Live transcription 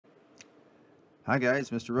Hi guys,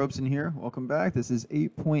 Mr. Robeson here. Welcome back. This is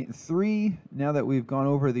 8.3. Now that we've gone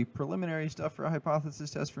over the preliminary stuff for a hypothesis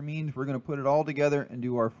test for means, we're going to put it all together and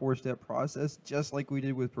do our four-step process, just like we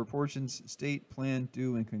did with proportions: state, plan,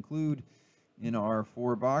 do, and conclude in our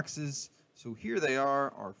four boxes. So here they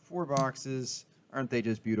are, our four boxes. Aren't they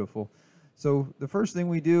just beautiful? So the first thing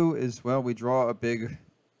we do is, well, we draw a big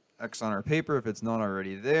X on our paper if it's not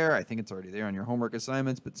already there. I think it's already there on your homework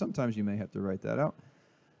assignments, but sometimes you may have to write that out.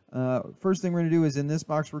 First thing we're going to do is in this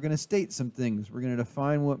box, we're going to state some things. We're going to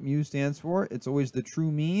define what mu stands for. It's always the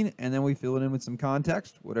true mean, and then we fill it in with some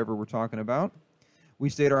context, whatever we're talking about. We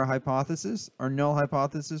state our hypothesis. Our null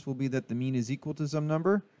hypothesis will be that the mean is equal to some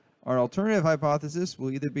number. Our alternative hypothesis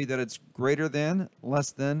will either be that it's greater than,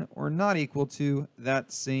 less than, or not equal to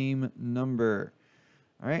that same number.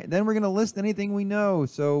 All right, then we're going to list anything we know.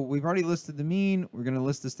 So we've already listed the mean. We're going to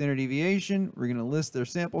list the standard deviation. We're going to list their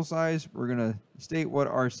sample size. We're going to state what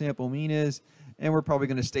our sample mean is. And we're probably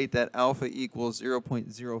going to state that alpha equals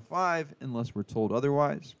 0.05 unless we're told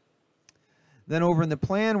otherwise. Then over in the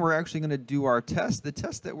plan, we're actually going to do our test. The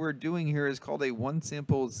test that we're doing here is called a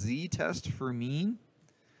one-sample z-test for mean.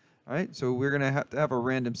 All right, so we're going to have a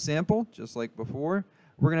random sample, just like before.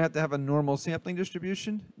 We're going to have a normal sampling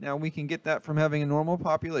distribution. Now, we can get that from having a normal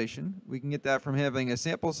population. We can get that from having a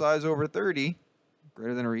sample size over 30,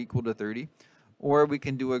 greater than or equal to 30. Or we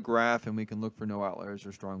can do a graph, and we can look for no outliers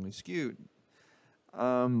or strongly skewed.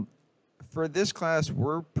 For this class,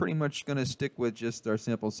 we're pretty much going to stick with just our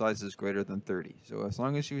sample size is greater than 30. So as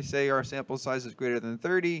long as you say our sample size is greater than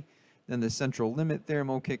 30, then the central limit theorem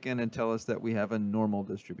will kick in and tell us that we have a normal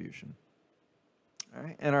distribution. All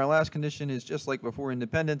right, and our last condition is just like before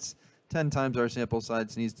independence, 10 times our sample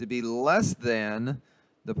size needs to be less than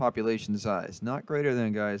the population size. Not greater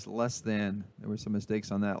than, guys, less than. There were some mistakes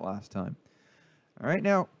on that last time. All right,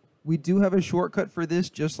 now, we do have a shortcut for this,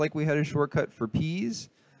 just like we had a shortcut for p's.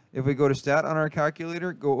 If we go to stat on our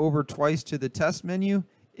calculator, go over twice to the test menu,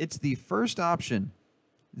 it's the first option,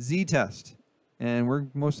 z-test. And we're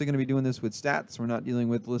mostly going to be doing this with stats. We're not dealing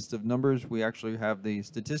with lists of numbers. We actually have the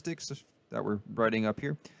statistics that we're writing up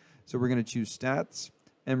here. So we're going to choose stats,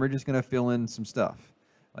 and we're just going to fill in some stuff.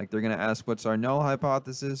 Like they're going to ask, what's our null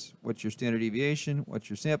hypothesis? What's your standard deviation? What's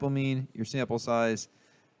your sample mean? Your sample size?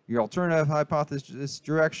 Your alternative hypothesis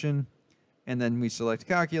direction? And then we select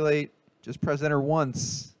calculate. Just press enter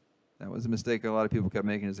once. That was a mistake a lot of people kept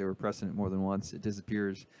making as they were pressing it more than once. It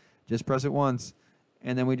disappears. Just press it once,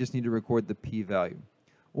 and then we just need to record the p-value.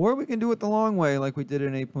 Or we can do it the long way like we did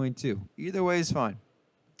in 8.2. Either way is fine.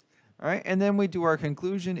 All right, and then we do our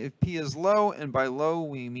conclusion. If p is low, and by low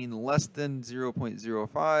we mean less than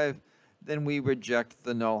 0.05, then we reject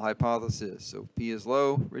the null hypothesis. So p is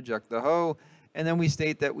low, reject the ho, and then we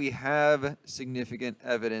state that we have significant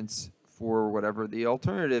evidence for whatever the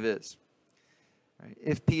alternative is. All right,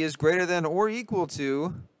 if p is greater than or equal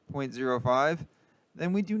to 0.05,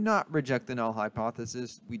 then we do not reject the null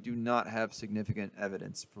hypothesis. We do not have significant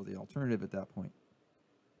evidence for the alternative at that point.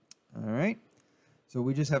 All right. So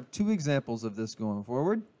we just have two examples of this going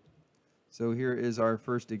forward. So here is our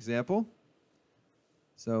first example.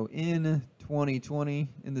 So in the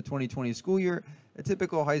 2020 school year, a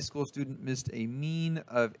typical high school student missed a mean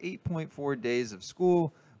of 8.4 days of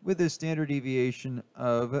school with a standard deviation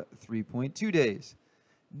of 3.2 days.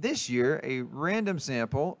 This year, a random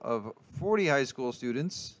sample of 40 high school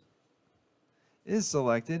students is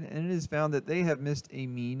selected, and it is found that they have missed a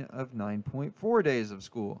mean of 9.4 days of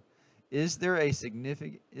school. Is there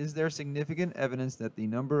significant evidence that the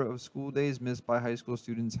number of school days missed by high school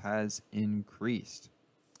students has increased?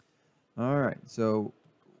 All right, so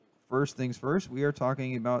first things first, we are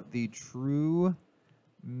talking about the true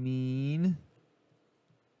mean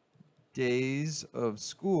days of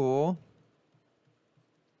school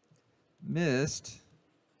missed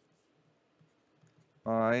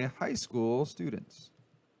by high school students.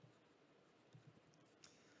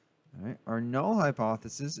 All right. Our null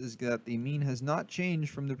hypothesis is that the mean has not changed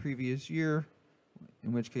from the previous year,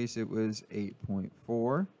 in which case it was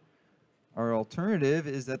 8.4. Our alternative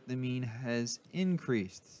is that the mean has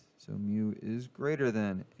increased. So mu is greater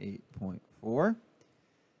than 8.4.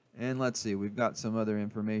 And let's see, we've got some other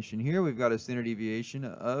information here. We've got a standard deviation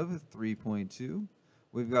of 3.2.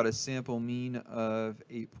 We've got a sample mean of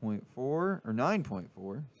 8.4, or 9.4.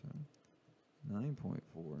 Sorry,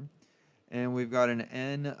 9.4. And we've got an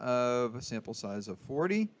n of a sample size of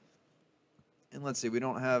 40. And let's see, we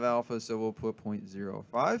don't have alpha, so we'll put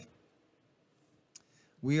 0.05.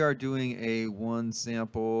 We are doing a one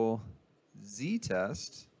sample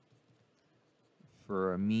z-test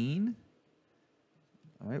for a mean.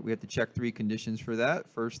 All right, we have to check three conditions for that.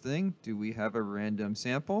 First thing, do we have a random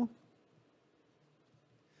sample?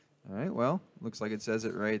 All right, well, looks like it says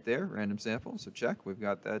it right there, random sample, so check, we've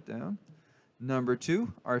got that down. Number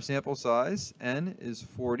 2, our sample size, n, is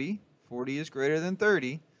 40. 40 is greater than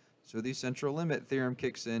 30, so the central limit theorem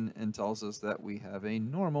kicks in and tells us that we have a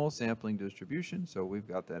normal sampling distribution, so we've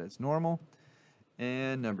got that as normal.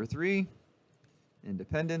 And number 3,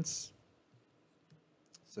 independence.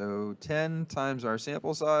 So 10 times our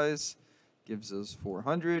sample size gives us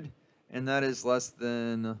 400, and that is less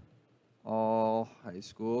than all high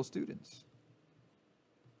school students.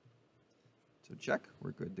 So check,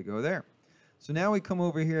 we're good to go there. So now we come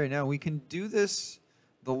over here, and now we can do this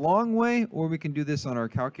the long way, or we can do this on our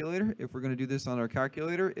calculator. If we're going to do this on our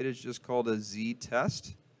calculator, it is just called a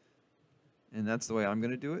z-test, and that's the way I'm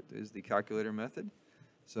going to do it, is the calculator method.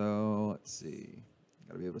 So let's see,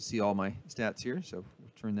 got to be able to see all my stats here, so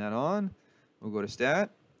we'll turn that on. We'll go to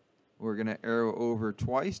stat. We're going to arrow over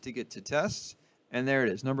twice to get to tests, and there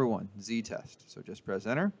it is, number 1, z-test. So just press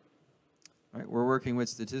enter. All right, we're working with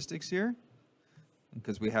statistics here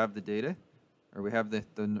because we have the data, or we have the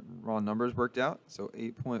raw numbers worked out. So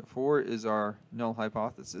 8.4 is our null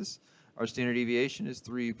hypothesis. Our standard deviation is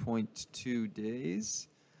 3.2 days.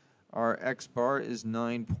 Our x bar is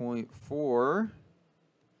 9.4.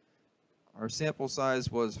 Our sample size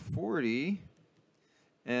was 40.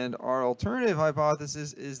 And our alternative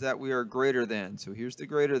hypothesis is that we are greater than. So here's the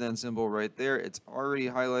greater than symbol right there. It's already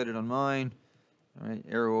highlighted on mine. All right,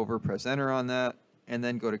 arrow over, press enter on that, and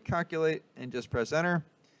then go to calculate and just press enter.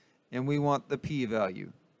 And we want the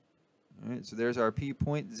p-value. All right, so there's our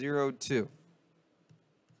p.02.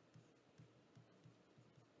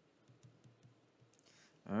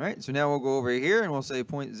 All right, so now we'll go over here and we'll say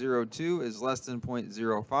 0.02 is less than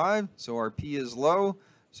 0.05. So our p is low.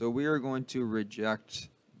 So we are going to reject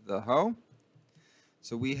the hoe.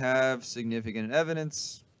 So we have significant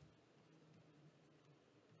evidence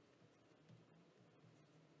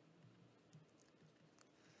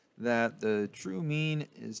that the true mean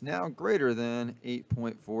is now greater than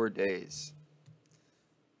 8.4 days.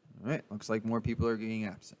 All right, looks like more people are getting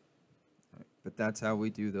absent. All right, but that's how we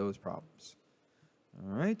do those problems.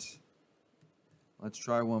 All right, let's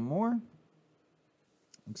try one more.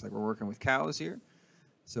 Looks like we're working with cows here.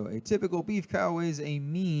 So a typical beef cow weighs a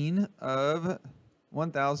mean of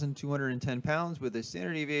 1,210 pounds with a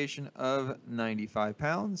standard deviation of 95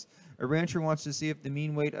 pounds. A rancher wants to see if the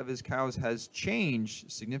mean weight of his cows has changed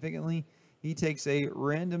significantly. He takes a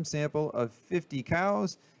random sample of 50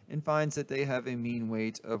 cows and finds that they have a mean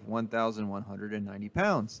weight of 1,190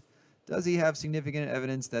 pounds. Does he have significant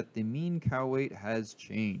evidence that the mean cow weight has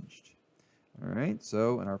changed? All right,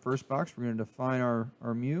 so in our first box, we're going to define our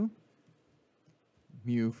mu.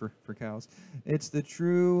 Mu for cows. It's the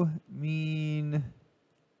true mean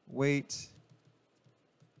weight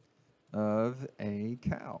of a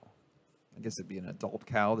cow. I guess it'd be an adult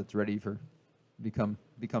cow that's ready for become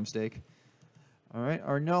steak. All right,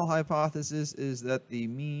 our null hypothesis is that the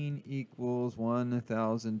mean equals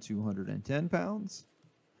 1,210 pounds.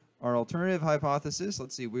 Our alternative hypothesis,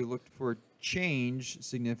 let's see, we looked for change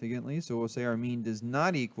significantly, so we'll say our mean does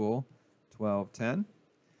not equal 1210.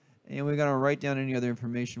 And we're going to write down any other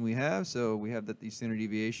information we have. So we have that the standard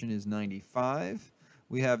deviation is 95.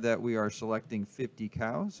 We have that we are selecting 50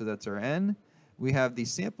 cows, so that's our n. We have the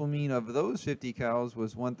sample mean of those 50 cows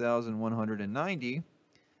was 1,190.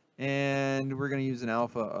 And we're going to use an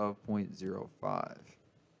alpha of 0.05. All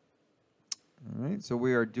right, so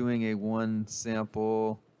we are doing a one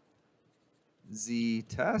sample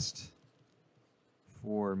z-test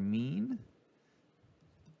for mean.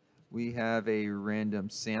 We have a random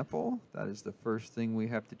sample. That is the first thing we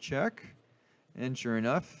have to check. And sure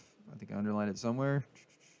enough, I think I underlined it somewhere.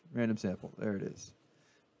 Random sample. There it is.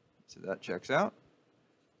 So that checks out.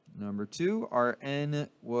 Number 2, our n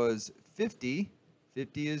was 50.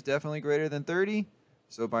 50 is definitely greater than 30.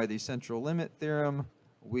 So by the central limit theorem,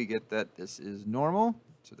 we get that this is normal.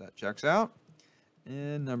 So that checks out.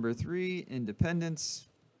 And number 3, independence.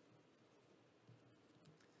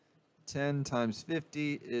 10 times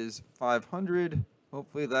 50 is 500.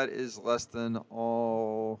 Hopefully that is less than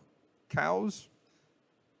all cows,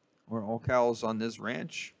 or all cows on this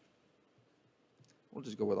ranch. We'll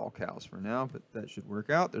just go with all cows for now, but that should work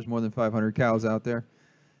out. There's more than 500 cows out there.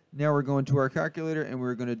 Now we're going to our calculator and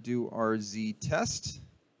we're going to do our z-test.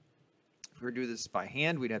 If we were to do this by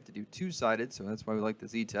hand, we'd have to do two-sided, so that's why we like the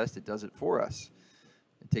z-test. It does it for us.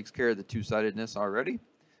 It takes care of the two-sidedness already.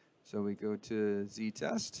 So we go to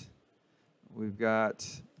z-test. We've got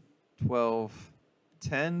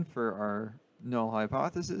 1210 for our null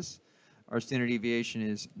hypothesis. Our standard deviation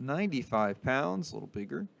is 95 pounds, a little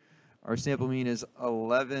bigger. Our sample mean is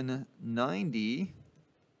 1190.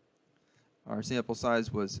 our sample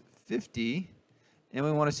size was 50, and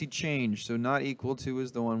we want to see change. So not equal to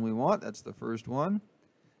is the one we want. That's the first one.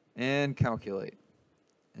 And calculate.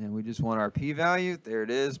 And we just want our p-value. There it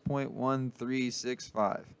is,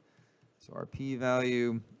 0.1365. So our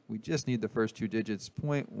p-value, we just need the first two digits,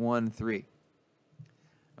 0.13.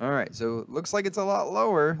 All right, so it looks like it's a lot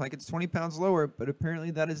lower, like it's 20 pounds lower, but apparently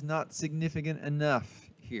that is not significant enough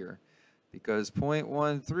here because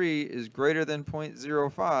 0.13 is greater than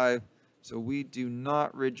 0.05, so we do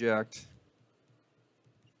not reject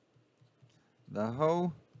the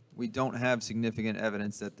hoe. We don't have significant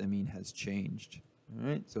evidence that the mean has changed. All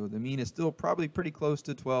right, so the mean is still probably pretty close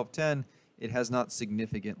to 1210. It has not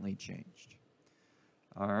significantly changed.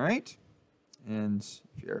 All right, and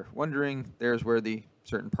if you're wondering, there's where the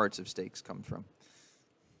certain parts of stakes come from.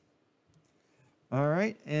 All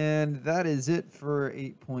right, and that is it for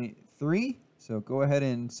 8.3. So go ahead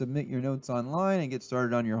and submit your notes online and get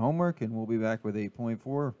started on your homework, and we'll be back with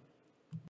 8.4.